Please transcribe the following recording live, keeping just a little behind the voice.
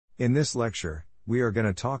In this lecture, we are going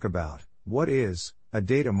to talk about what is a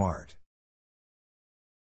data mart.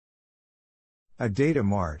 A data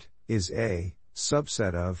mart is a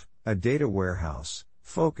subset of a data warehouse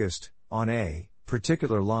focused on a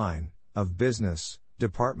particular line of business,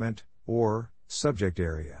 department, or subject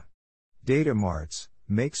area. Data marts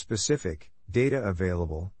make specific data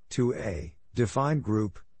available to a defined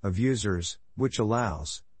group of users, which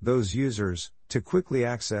allows those users to quickly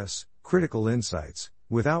access critical insights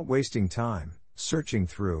without wasting time searching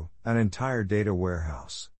through an entire data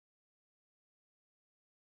warehouse.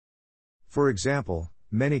 For example,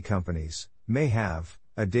 many companies may have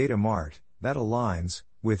a data mart that aligns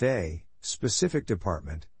with a specific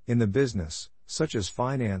department in the business, such as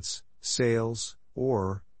finance, sales,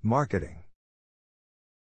 or marketing.